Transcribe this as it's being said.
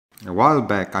A while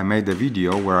back I made a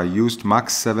video where I used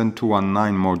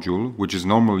Max7219 module, which is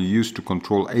normally used to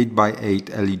control 8x8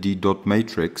 LED dot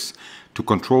matrix, to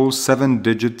control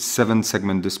 7-digit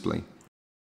 7-segment display.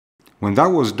 When that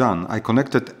was done, I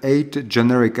connected 8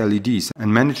 generic LEDs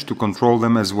and managed to control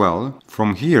them as well.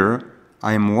 From here,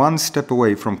 I am one step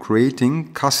away from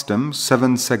creating custom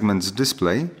 7 segments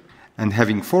display, and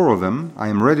having 4 of them, I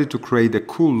am ready to create a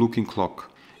cool looking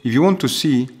clock. If you want to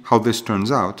see how this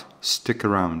turns out, stick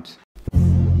around.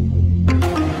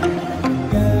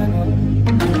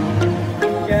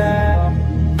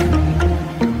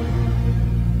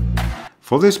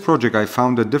 For this project I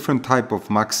found a different type of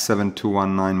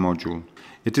Max7219 module.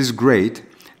 It is great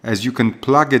as you can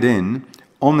plug it in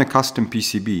on a custom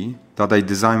PCB that I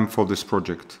designed for this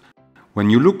project.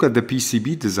 When you look at the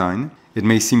PCB design, it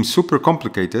may seem super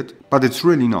complicated, but it's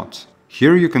really not.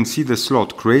 Here you can see the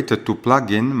slot created to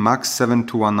plug in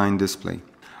Max7219 display.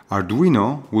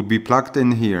 Arduino would be plugged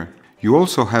in here. You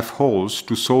also have holes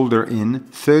to solder in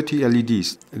 30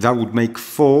 LEDs. That would make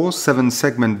 4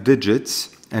 7-segment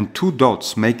digits and 2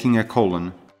 dots making a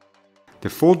colon. The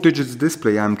 4 digits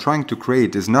display I am trying to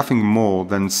create is nothing more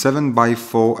than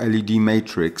 7x4 LED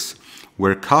matrix,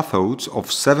 where cathodes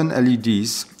of 7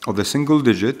 LEDs of the single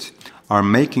digit are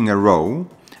making a row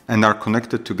and are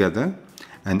connected together,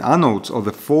 and anodes of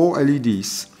the 4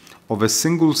 LEDs of a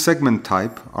single segment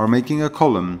type are making a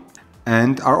column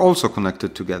and are also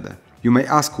connected together. You may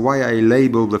ask why I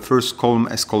label the first column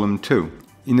as column 2.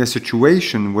 In a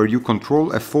situation where you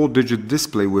control a 4-digit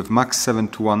display with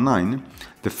Max7219,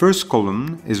 the first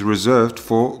column is reserved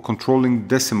for controlling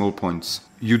decimal points.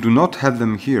 You do not have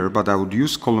them here, but I would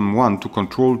use column 1 to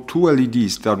control 2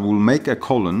 LEDs that will make a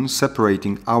column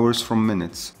separating hours from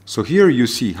minutes. So here you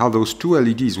see how those 2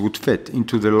 LEDs would fit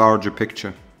into the larger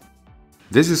picture.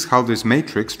 This is how this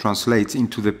matrix translates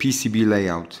into the PCB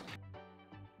layout.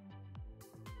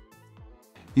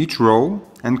 Each row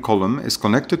and column is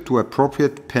connected to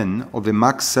appropriate pin of the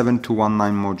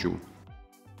Max7219 module.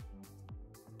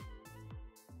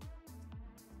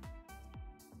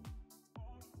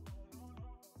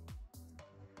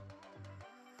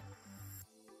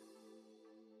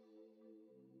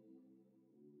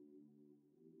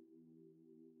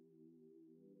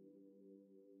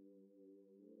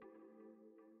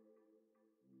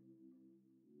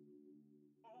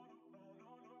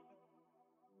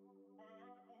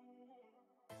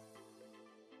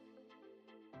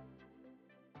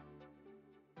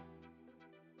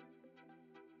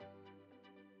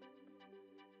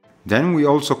 Then we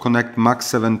also connect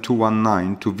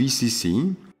Max7219 to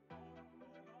VCC,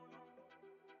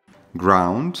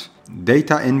 ground,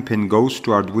 data in pin goes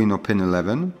to Arduino pin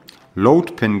 11,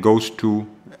 load pin goes to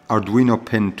Arduino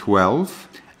pin 12,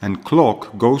 and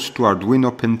clock goes to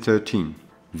Arduino pin 13.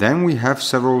 Then we have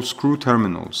several screw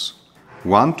terminals,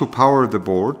 one to power the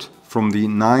board from the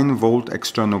 9-volt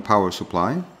external power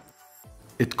supply.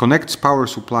 It connects power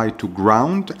supply to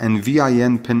ground and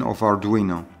VIN pin of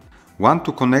Arduino. One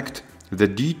to connect the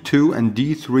D2 and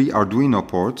D3 Arduino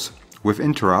ports with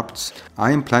interrupts. I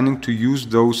am planning to use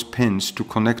those pins to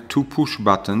connect 2 push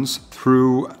buttons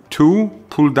through 2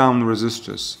 pull-down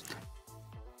resistors.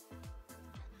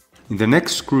 In the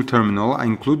next screw terminal I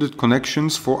included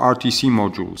connections for RTC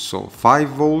modules, so 5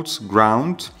 volts,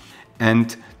 ground,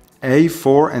 and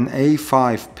A4 and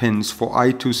A5 pins for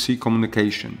I2C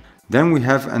communication. Then we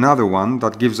have another one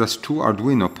that gives us 2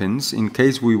 Arduino pins in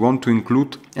case we want to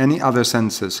include any other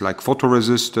sensors like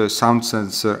photoresistor, sound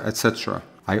sensor, etc.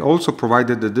 I also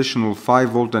provided additional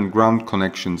 5-volt and ground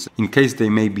connections in case they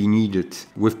may be needed.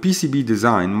 With PCB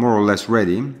design more or less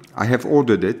ready, I have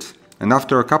ordered it, and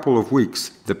after a couple of weeks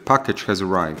the package has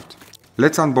arrived.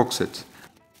 Let's unbox it.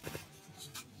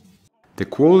 The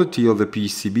quality of the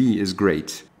PCB is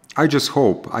great. I just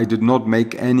hope I did not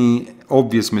make any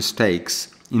obvious mistakes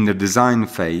in the design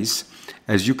phase.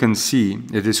 As you can see,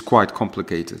 it is quite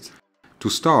complicated. To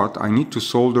start, I need to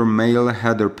solder male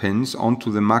header pins onto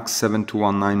the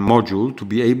Max7219 module to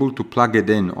be able to plug it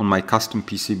in on my custom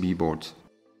PCB board.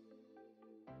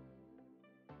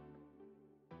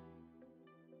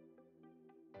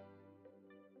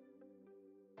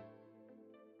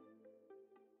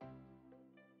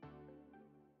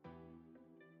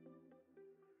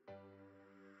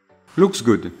 Looks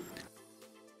good.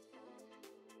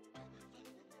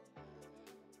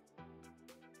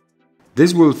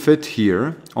 This will fit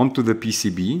here onto the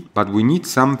PCB, but we need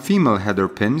some female header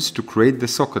pins to create the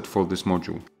socket for this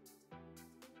module.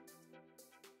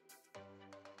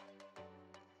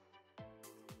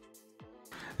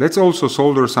 Let's also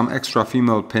solder some extra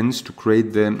female pins to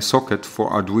create the socket for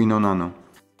Arduino Nano.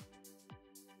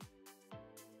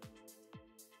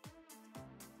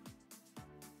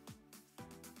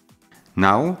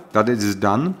 Now that it is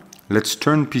done, let's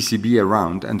turn PCB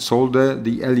around and solder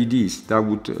the LEDs that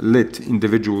would lit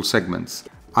individual segments.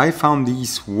 I found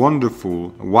these wonderful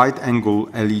wide angle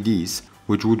LEDs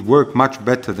which would work much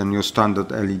better than your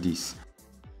standard LEDs.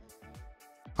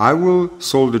 I will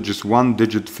solder just one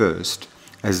digit first,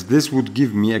 as this would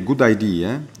give me a good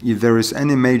idea if there is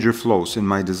any major flaws in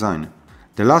my design.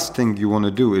 The last thing you want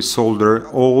to do is solder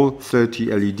all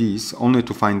 30 LEDs only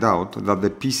to find out that the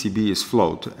PCB is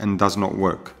flawed and does not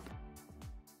work.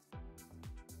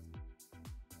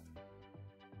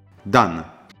 Done!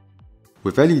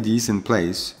 With LEDs in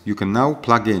place, you can now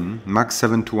plug in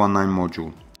Max7219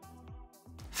 module.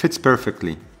 Fits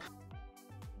perfectly.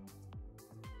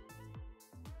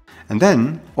 And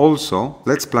then, also,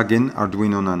 let's plug in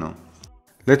Arduino Nano.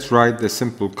 Let's write the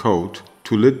simple code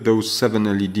to lit those 7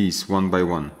 LEDs one by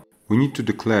one. We need to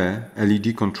declare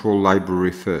LED control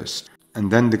library first,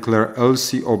 and then declare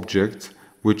LC object,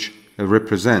 which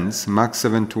represents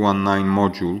Max7219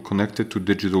 module connected to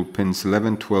digital pins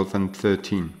 11, 12 and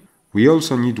 13. We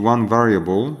also need one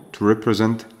variable to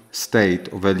represent state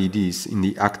of LEDs in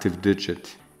the active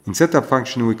digit. In setup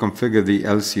function we configure the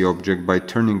LC object by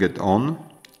turning it on,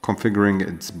 configuring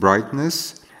its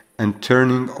brightness and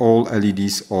turning all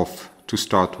LEDs off to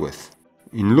start with.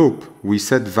 In loop we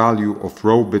set value of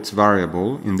row bits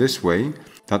variable in this way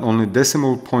that only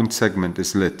decimal point segment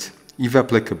is lit, if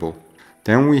applicable.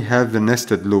 Then we have the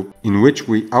nested loop in which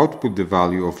we output the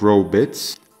value of row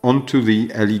bits onto the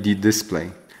LED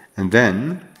display. And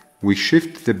then we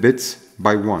shift the bits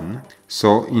by one,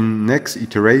 so in next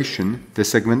iteration the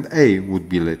segment A would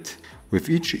be lit. With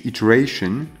each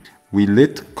iteration we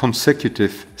lit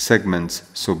consecutive segments,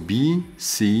 so B,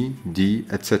 C, D,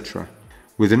 etc.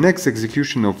 With the next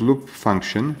execution of loop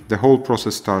function, the whole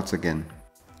process starts again.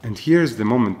 And here's the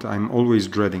moment I'm always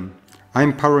dreading.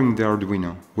 I'm powering the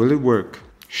Arduino. Will it work?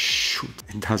 Shoot,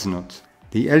 it does not.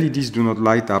 The LEDs do not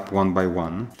light up one by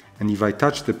one, and if I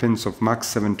touch the pins of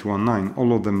Max7219,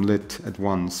 all of them lit at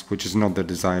once, which is not the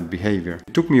desired behavior.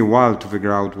 It took me a while to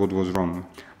figure out what was wrong.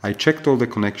 I checked all the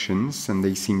connections and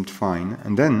they seemed fine,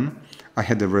 and then I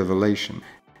had a revelation.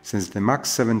 Since the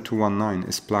Max7219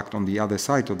 is plugged on the other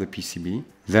side of the PCB,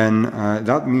 then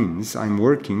that means I'm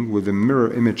working with a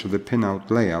mirror image of the pinout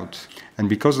layout, and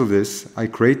because of this I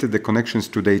created the connections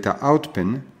to data out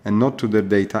pin and not to the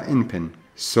data in pin.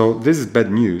 So this is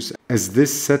bad news, as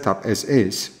this setup as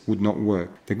is would not work.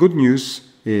 The good news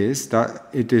is that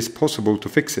it is possible to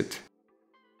fix it.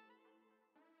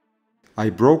 I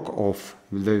broke off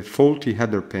the faulty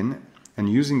header pin, and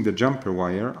using the jumper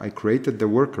wire I created the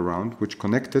workaround which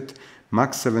connected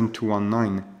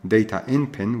Max7219 data in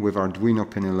pin with Arduino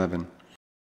pin 11.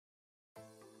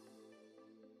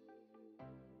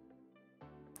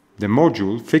 The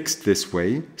module fixed this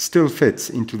way still fits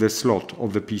into the slot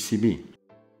of the PCB.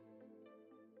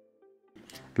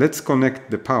 Let's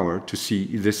connect the power to see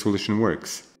if this solution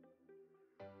works.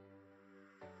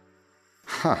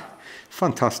 Ha!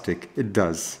 Fantastic, it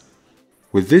does.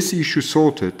 With this issue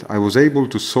sorted, I was able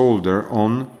to solder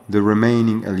on the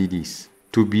remaining LEDs.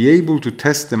 To be able to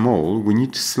test them all, we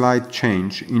need to slide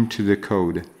change into the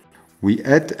code. We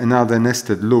add another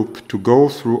nested loop to go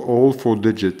through all 4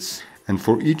 digits, and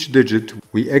for each digit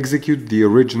we execute the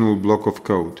original block of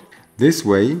code. This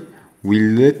way, we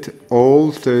lit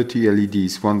all 30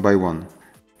 LEDs one by one.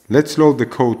 Let's load the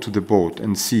code to the board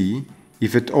and see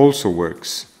if it also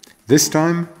works. This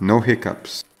time, no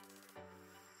hiccups.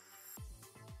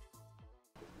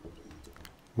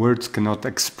 Words cannot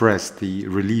express the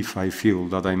relief I feel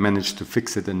that I managed to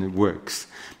fix it and it works.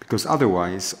 Because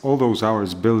otherwise, all those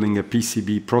hours building a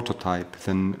PCB prototype,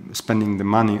 then spending the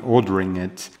money ordering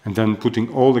it, and then putting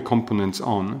all the components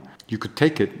on, you could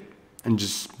take it and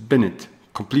just bin it.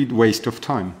 Complete waste of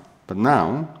time. But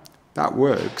now, that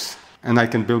works, and I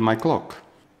can build my clock.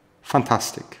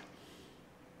 Fantastic.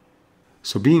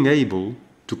 So being able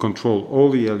to control all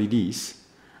the LEDs,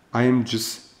 I am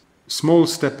just a small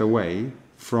step away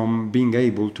from being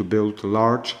able to build a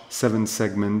large 7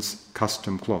 segments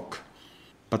custom clock.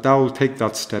 But I will take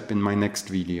that step in my next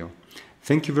video.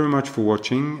 Thank you very much for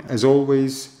watching. As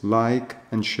always, like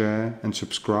and share and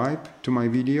subscribe to my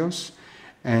videos.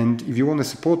 And if you want to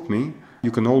support me, you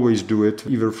can always do it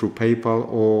either through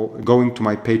PayPal or going to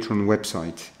my Patreon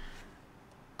website.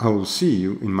 I will see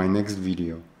you in my next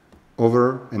video.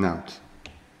 Over and out.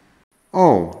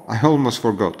 Oh, I almost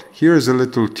forgot. Here is a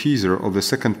little teaser of the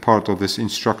second part of this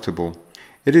Instructable.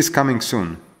 It is coming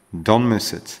soon. Don't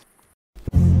miss it.